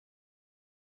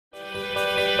Good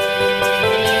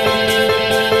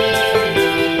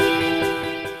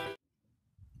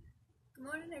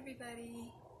morning,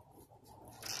 everybody.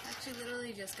 Actually,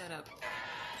 literally just got up.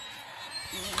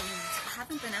 And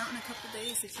haven't been out in a couple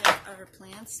days to check our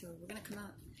plants, so we're gonna come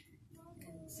out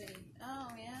and see. Oh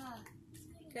yeah,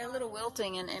 got a little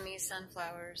wilting in Emmy's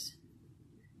sunflowers.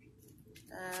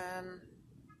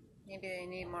 Maybe they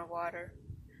need more water.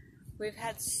 We've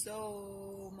had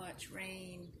so much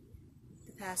rain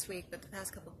the past week, but the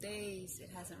past couple days it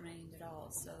hasn't rained at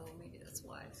all, so maybe that's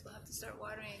why. So we'll have to start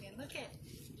watering again.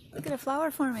 Look at a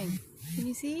flower forming. Can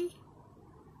you see?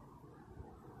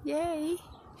 Yay!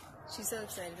 She's so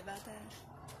excited about that.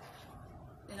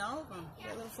 And all of them. We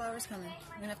got little flowers coming.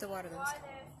 We're gonna have to water those.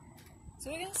 So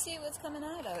we're gonna see what's coming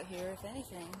out here, if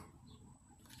anything.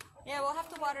 Yeah, we'll have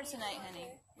to water tonight, honey.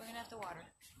 We're gonna have to water.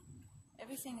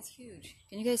 Everything is huge.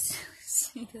 Can you guys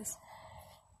see this?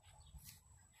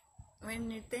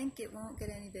 When you think it won't get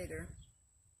any bigger,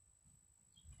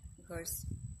 of course,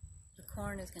 the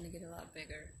corn is gonna get a lot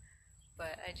bigger.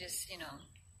 But I just, being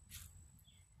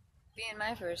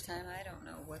my first time, I don't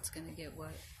know what's gonna get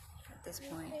what at this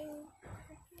point.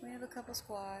 We have a couple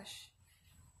squash.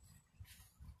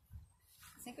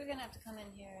 I think we're gonna have to come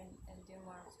in here and do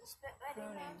more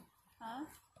pruning. Huh?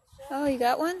 Oh, you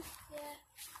got one? Yeah.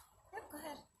 Yep, go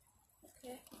ahead.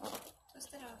 Okay.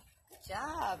 Twist it off. Good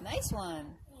job. Nice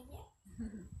one.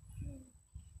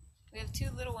 We have two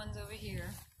little ones over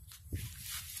here.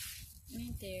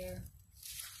 Right there.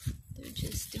 They're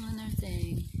just doing their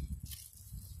thing.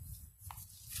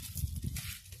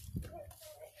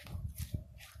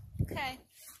 Okay.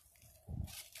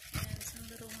 And some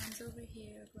little ones over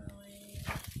here growing.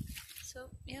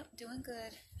 So, yep, doing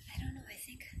good. I don't know,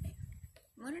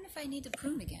 I'm wondering if I need to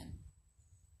prune again.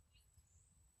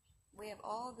 We have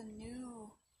all the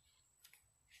new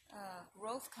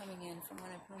growth coming in from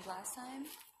when I pruned last time.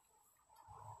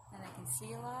 And I can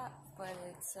see a lot, but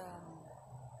it's, I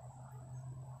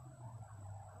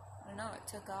don't know, it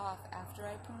took off after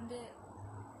I pruned it.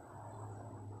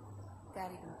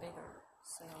 Got even bigger,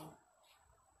 so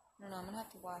I don't know, I'm gonna have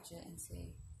to watch it and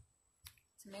see.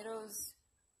 Tomatoes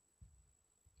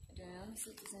are doing, let me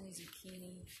see if there's any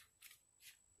zucchini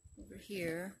over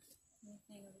here.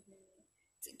 Anything over here?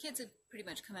 The kids have pretty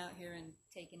much come out here and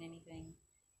taken anything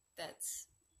that's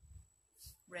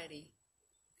ready.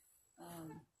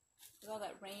 With all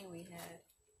that rain we had.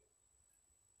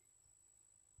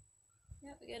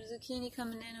 Yep, we got a zucchini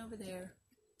coming in over there.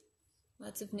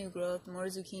 Lots of new growth, more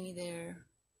zucchini there.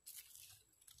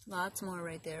 Lots more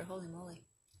right there, holy moly.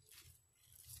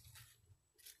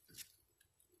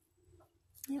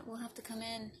 Yeah, we'll have to come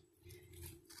in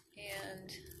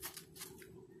and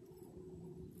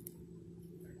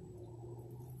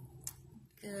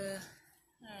I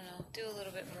don't know, do a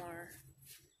little bit more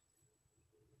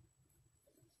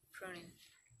pruning.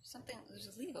 There's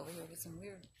a leaf over here with some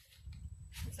weird,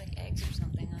 looks like eggs or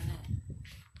something on it.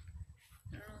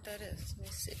 I don't know what that is. Let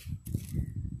me see.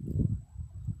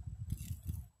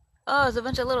 Oh, it's a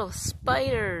bunch of little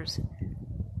spiders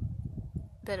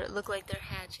that look like they're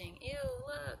hatching. Ew,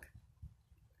 look.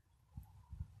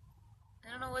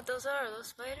 I don't know what those are. Are those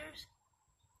spiders?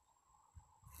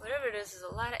 Whatever it is, there's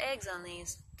a lot of eggs on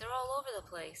these. They're all over the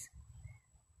place.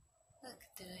 Look,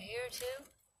 they're here too.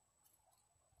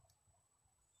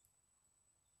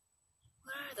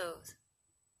 What are those?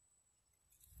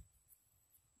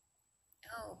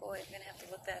 Oh boy, I'm gonna have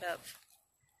to look that up.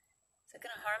 Is that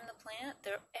gonna harm the plant?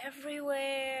 They're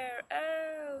everywhere.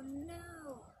 Oh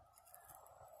no.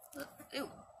 Look, ew.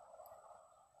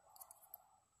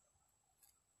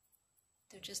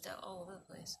 They're just out all over the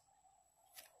place.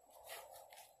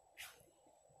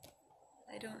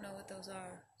 I don't know what those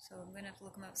are, so I'm gonna have to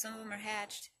look them up. Some of them are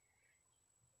hatched.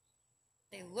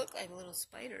 They look like little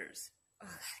spiders. Oh,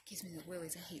 God, it gives me the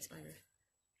willies. I hate spiders.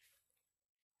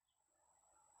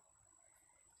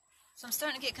 So I'm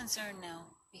starting to get concerned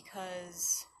now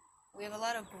because we have a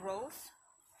lot of growth.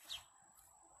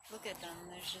 Look at them.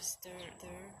 There's just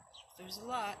there's a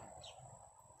lot.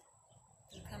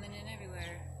 They're coming in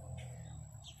everywhere.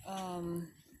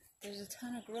 There's a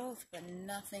ton of growth, but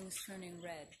nothing's turning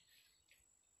red.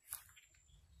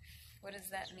 What does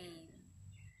that mean?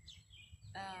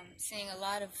 Seeing a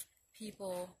lot of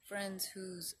people, friends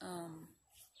whose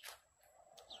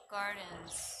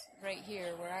gardens right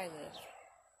here where I live,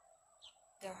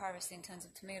 they're harvesting tons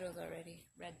of tomatoes already,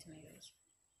 red tomatoes.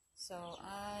 So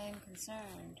I'm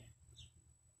concerned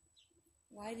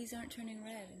why these aren't turning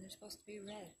red, and they're supposed to be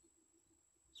red.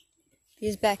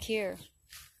 These back here,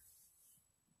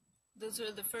 those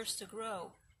are the first to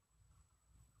grow,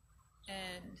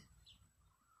 and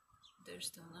they're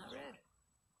still not red.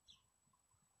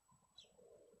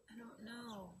 don't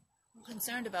know. I'm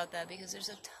concerned about that because there's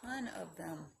a ton of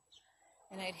them.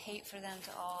 And I'd hate for them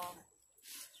to all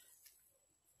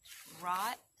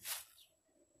rot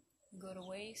and go to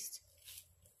waste.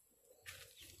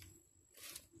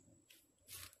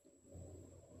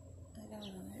 I don't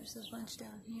know. There's a bunch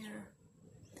down here.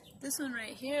 This one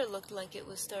right here looked like it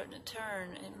was starting to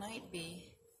turn. It might be.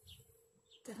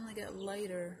 Definitely got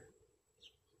lighter.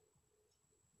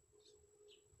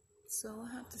 So we'll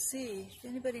have to see if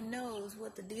anybody knows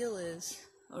what the deal is,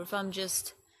 or if I'm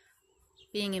just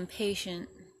being impatient.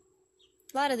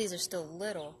 A lot of these are still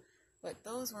little, but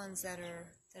those ones that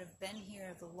have been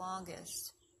here the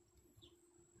longest,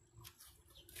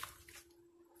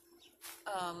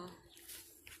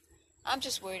 I'm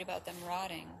just worried about them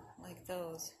rotting, like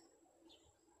those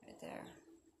right there.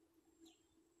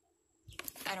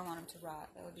 I don't want them to rot.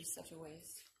 That would be such a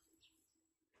waste.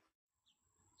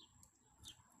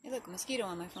 Hey, look, a mosquito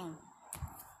on my phone.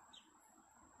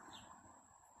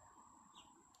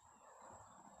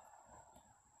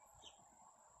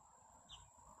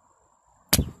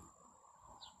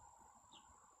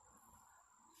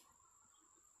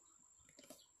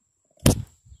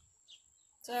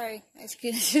 Sorry, I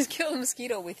just killed a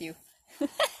mosquito with you. That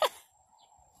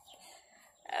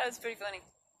was pretty funny.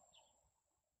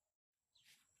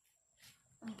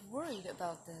 I'm worried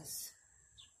about this.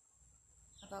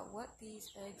 About what these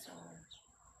eggs are.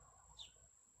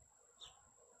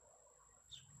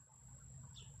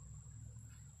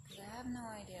 Because I have no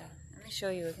idea. Let me show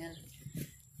you again.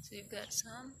 So you've got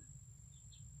some.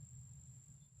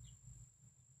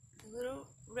 The little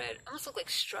red, almost look like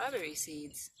strawberry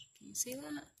seeds. Can you see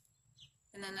that?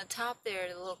 And then the top there,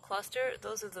 the little cluster,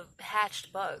 those are the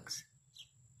hatched bugs.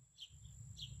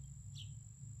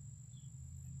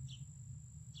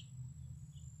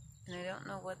 And I don't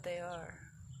know what they are.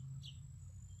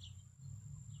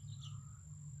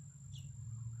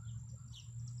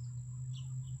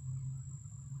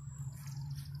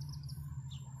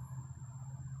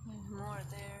 There's more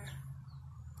there.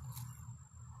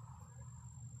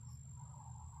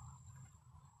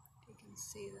 You can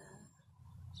see that.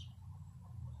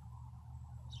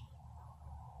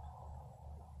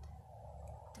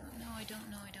 I don't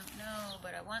know,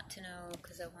 but I want to know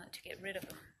because I want to get rid of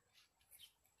them.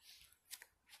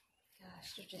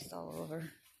 Gosh, they're just all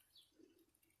over.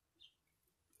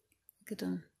 Look at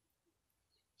them.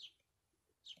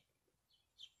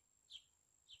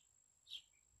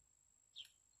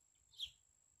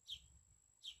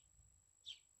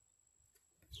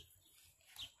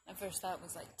 My first thought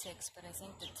was like ticks, but I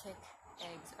think the tick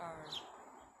eggs are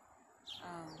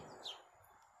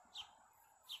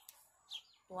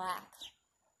black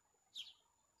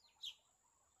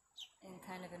and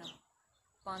kind of in a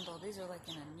bundle. These are like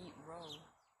in a neat row.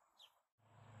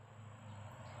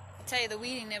 I tell you, the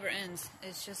weeding never ends.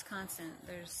 It's just constant.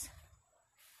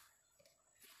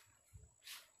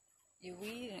 You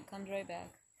weed and it comes right back.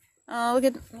 Oh, look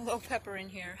at the little pepper in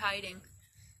here hiding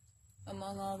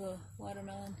among all the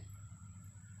watermelon.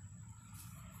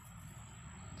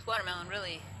 This watermelon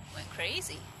really went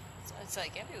crazy. It's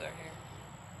like everywhere here.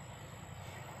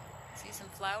 See some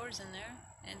flowers in there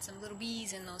and some little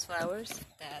bees in those flowers.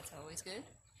 That's always good.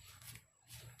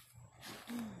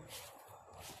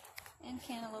 And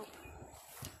cantaloupe.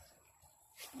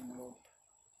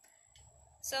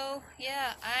 So,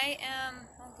 yeah, I am...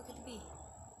 Oh, look at the bee.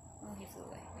 Oh, he flew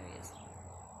away. There he is.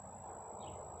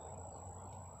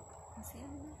 You see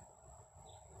him in there?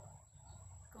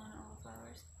 Going to all the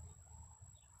flowers.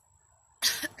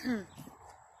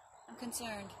 I'm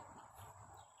concerned.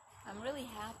 I'm really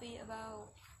happy about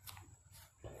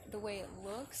the way it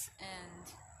looks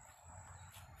and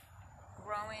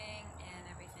growing and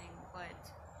everything,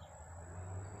 but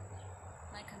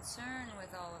my concern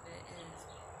with all of it is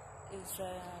you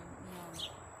know,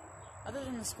 other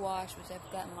than the squash, which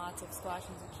I've gotten lots of squash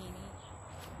and zucchini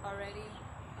already,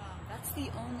 that's the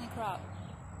only crop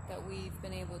that we've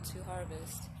been able to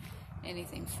harvest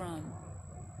anything from.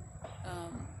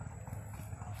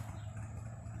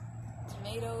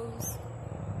 Tomatoes,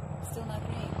 still not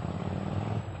green.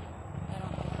 I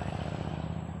don't know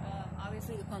why.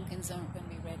 Obviously the pumpkins aren't going to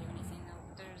be red or anything.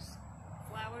 There's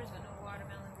flowers, but no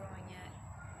watermelon growing yet.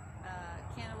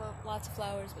 Cantaloupe, lots of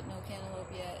flowers, but no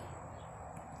cantaloupe yet.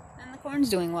 And the corn's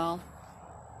doing well.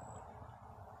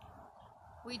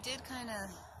 We did kind of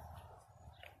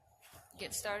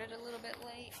get started a little bit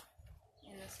late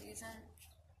in the season.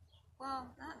 Well,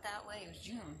 not that late. It was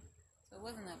June, so it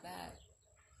wasn't that bad.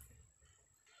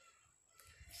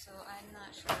 So I'm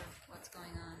not sure what's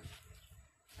going on.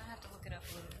 I have to look it up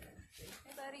a little bit.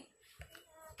 Hey, buddy.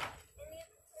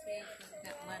 See, we've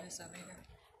got lettuce over here.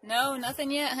 No,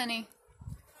 nothing yet, honey.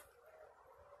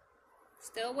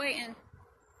 Still waiting.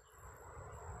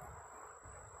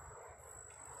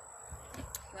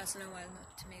 He wants to know why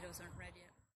the tomatoes aren't red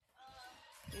yet.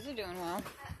 These are doing well.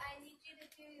 I need you to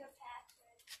do your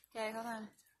password. Okay, hold on.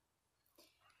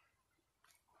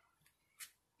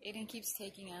 Ayden keeps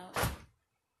taking out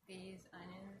these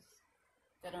onions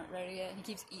that aren't ready yet. He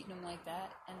keeps eating them like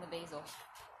that, and the basil.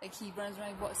 Like he runs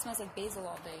around, it smells like basil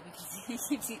all day because he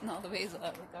keeps eating all the basil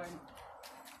out of the garden.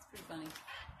 It's pretty funny.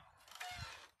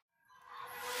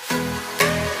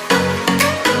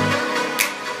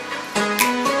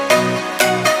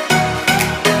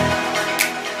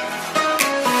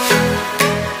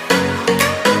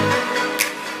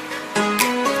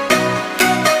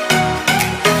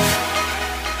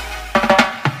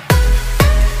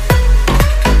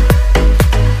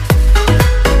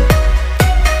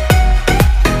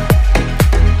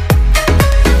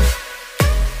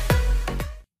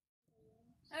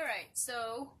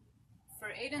 So, for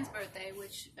Ayden's birthday,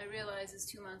 which I realize is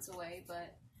 2 months away,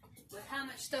 but with how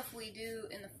much stuff we do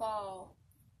in the fall,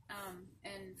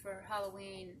 and for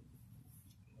Halloween,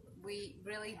 we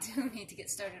really do need to get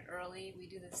started early. We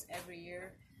do this every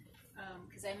year,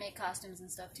 because I make costumes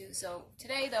and stuff too. So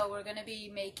today, though, we're going to be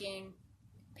making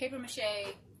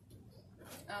papier-mâché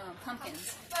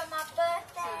pumpkins. For my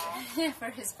birthday.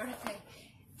 For his birthday.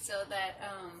 So that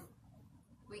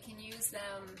we can use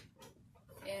them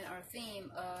in our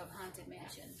theme of Haunted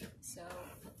Mansion. So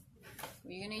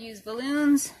we're going to use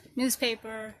balloons,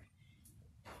 newspaper,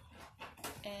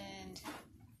 and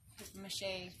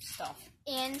papier-mâché stuff.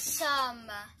 And some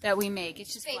that we make.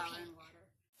 It's just baby. Flour and water.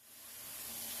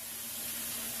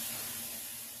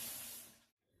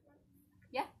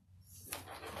 Yeah.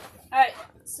 Alright,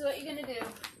 so what you're going to do,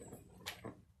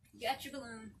 you got your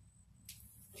balloon.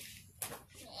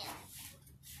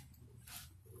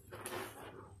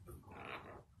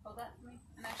 Hold that for me.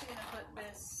 I'm actually going to put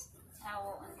this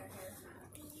towel under here.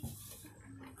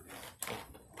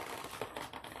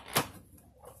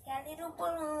 got a little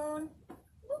balloon.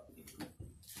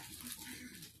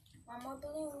 One more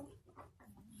balloon.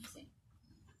 Easy.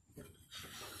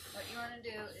 What you want to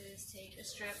do is take a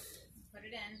strip, put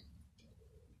it in,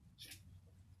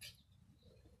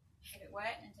 get it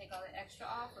wet, and take all the extra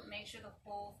off, but make sure the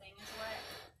whole thing is wet.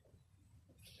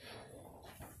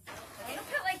 I'm gonna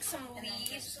put like some And then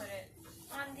leaves just put it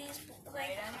on these,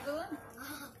 right like, on your balloon.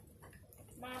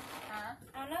 Mom, Huh?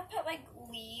 I'm gonna put like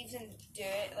leaves and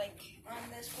dirt like on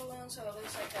this balloon so it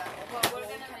looks like a. Well, we're old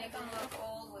gonna kind make of them balloon. look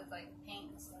old with like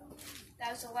paint and stuff.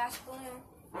 That was the last balloon.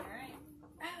 Alright.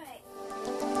 Alright.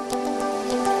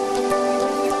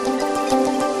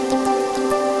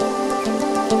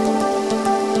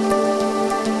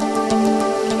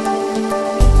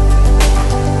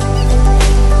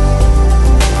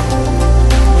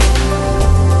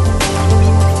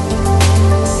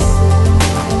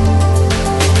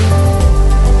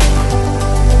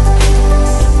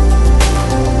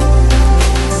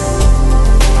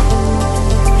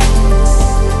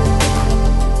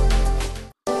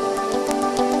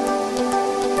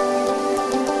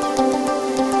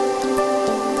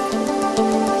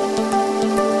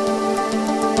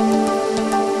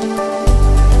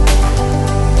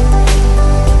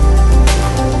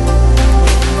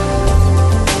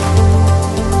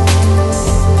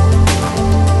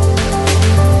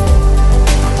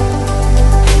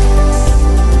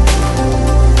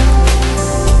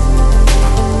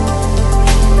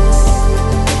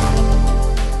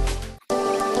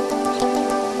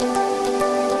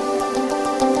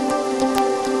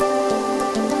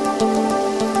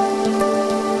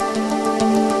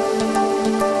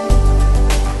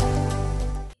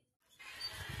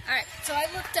 Alright, so I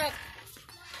looked up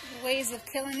ways of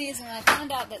killing these, and I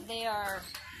found out that they are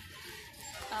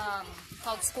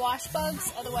called squash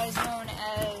bugs, otherwise known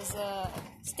as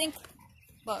stink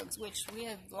bugs, which we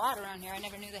have a lot around here. I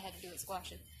never knew they had to do with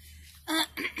squashes.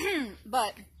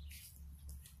 But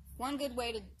one good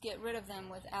way to get rid of them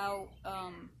without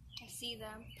I see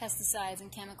them. pesticides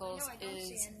and chemicals No, I don't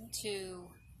see is any. to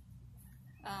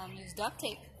use duct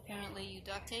tape. Apparently you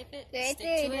duct tape it, Right stick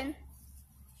there, to it, Ayden.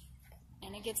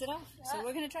 and it gets it off. So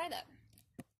we're going to try that.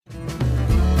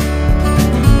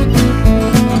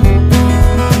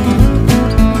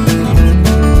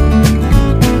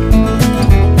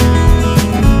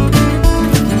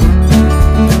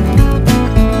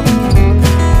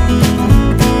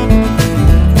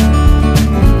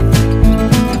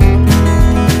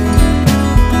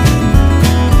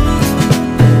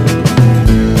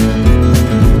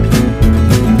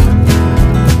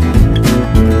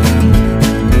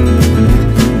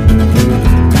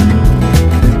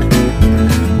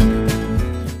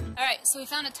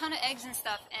 a ton of eggs and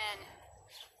stuff, and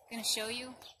I'm gonna show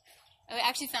you. I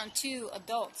actually found 2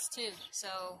 adults too. So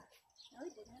No,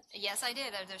 you didn't. yes, I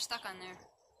did. They're stuck on there.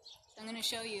 So I'm gonna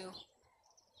show you.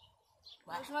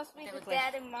 Wow, Those must be they the look like-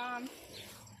 dad and mom.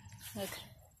 Look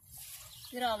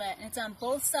at all that, and it's on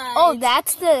both sides. Oh,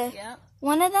 that's the Yeah,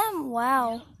 one of them.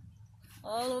 Wow.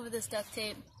 all over this duct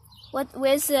tape What?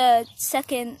 Where's the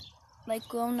second, like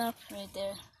grown up? right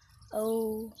there.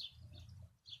 Oh.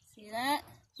 See that?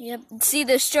 Yep. See,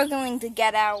 they're struggling to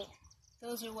get out.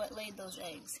 Those are what laid those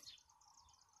eggs.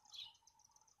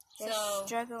 They're So,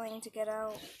 struggling to get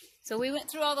out. so we went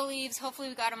through all the leaves. Hopefully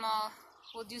we got them all.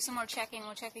 We'll do some more checking.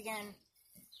 We'll check again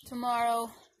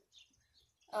tomorrow.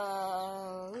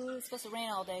 It's supposed to rain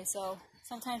all day, so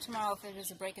sometime tomorrow if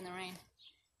there's a break in the rain.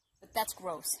 But that's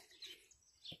gross.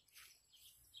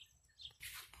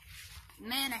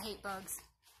 Man, I hate bugs.